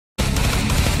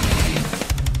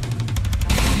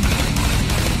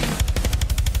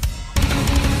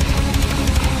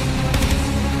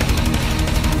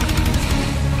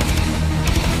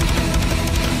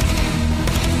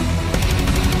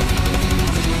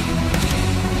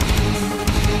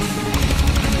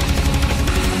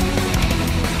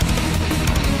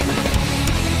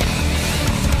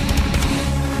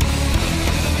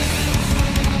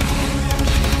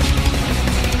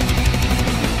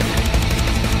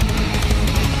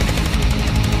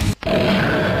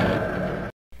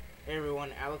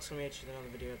folks, coming at you with another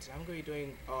video. Today I'm going to be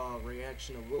doing a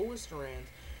reaction of Louis Duran's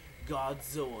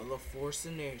Godzilla, The Force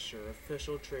of Nature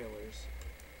official trailers.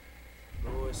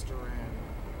 Louis Duran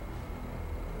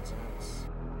presents.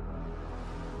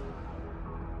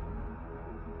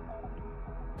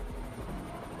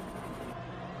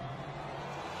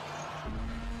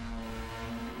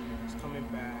 It's coming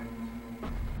back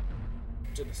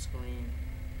to the screen.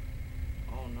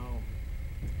 Oh no.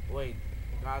 Wait,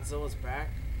 Godzilla's back?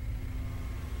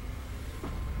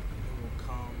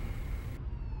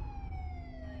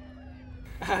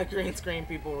 Green screen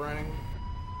people running.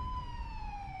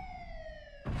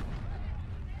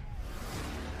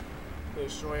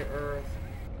 Destroy Earth.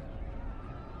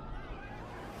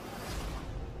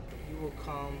 He will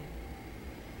come.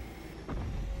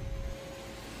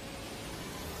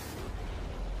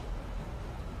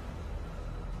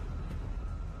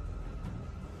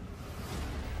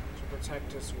 To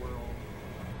protect this world.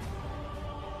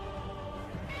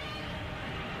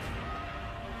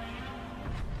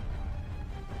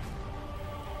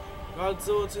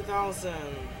 Godzilla 2000.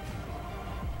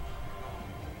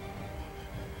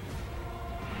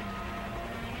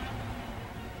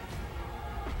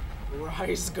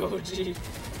 Rise Goji.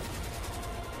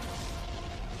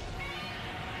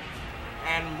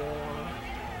 And more.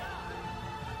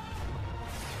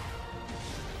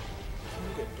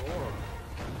 Ghidorah.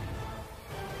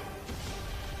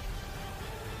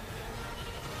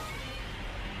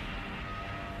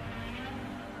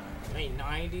 Wait,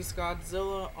 90s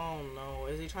Godzilla? Oh no,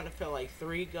 is he trying to fit like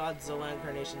 3 Godzilla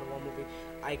incarnations in one movie?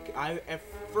 At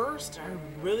first, I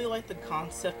really liked the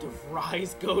concept of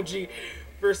Rise Goji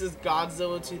versus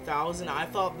Godzilla 2000. I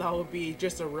thought that would be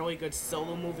just a really good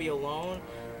solo movie alone.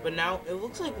 But now it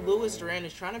looks like Louis Duran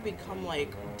is trying to become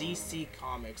like DC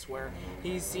Comics, where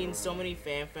he's seen so many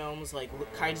fan films like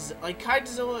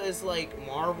Godzilla is like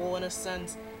Marvel in a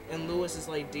sense, and Louis is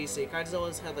like DC.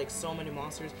 Godzilla's had like so many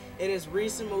monsters. In his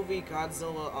recent movie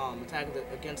Godzilla Attack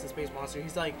Against the Space Monster,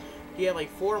 he had like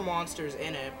 4 monsters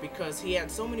in it because he had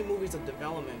so many movies of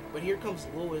development. But here comes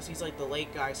Louis, he's like the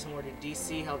late guy, similar to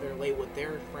DC, how they're late with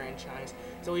their franchise.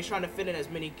 So he's trying to fit in as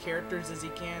many characters as he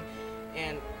can.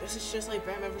 And this is just like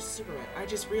Batman vs. Superman. I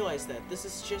just realized that. This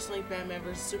is just like Batman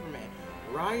vs. Superman.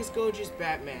 Rise Goji's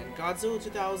Batman. Godzilla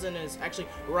 2000 is actually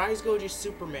Rise Goji's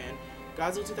Superman.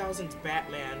 Godzilla 2000's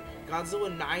Batman. Godzilla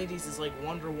 90s is like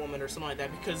Wonder Woman or something like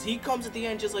that, because he comes at the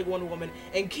end just like Wonder Woman.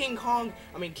 And King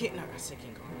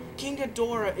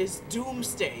Ghidorah is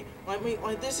Doomsday. I mean,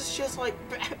 like, this is just like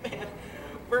Batman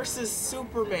versus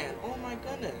Superman. Oh my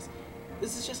goodness.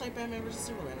 This is just like Batman versus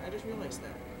Superman. I just realized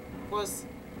that. Plus,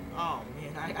 oh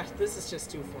man, this is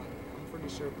just too fun. I'm pretty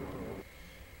sure people are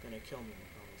gonna kill me in the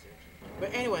comment section.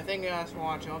 But anyway, thank you guys for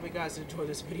watching. I hope you guys enjoyed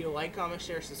this video. Like, comment,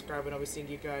 share, subscribe, and I'll be seeing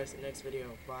you guys in the next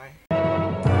video. Bye.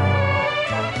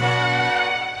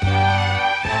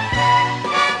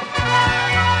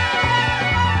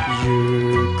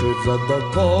 ど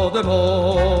こでも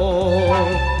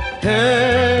平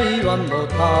和の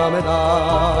ためだ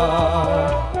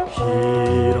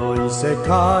広い世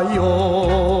界を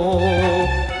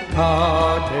駆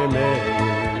け巡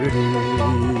り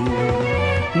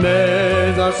目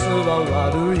指すは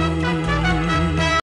悪い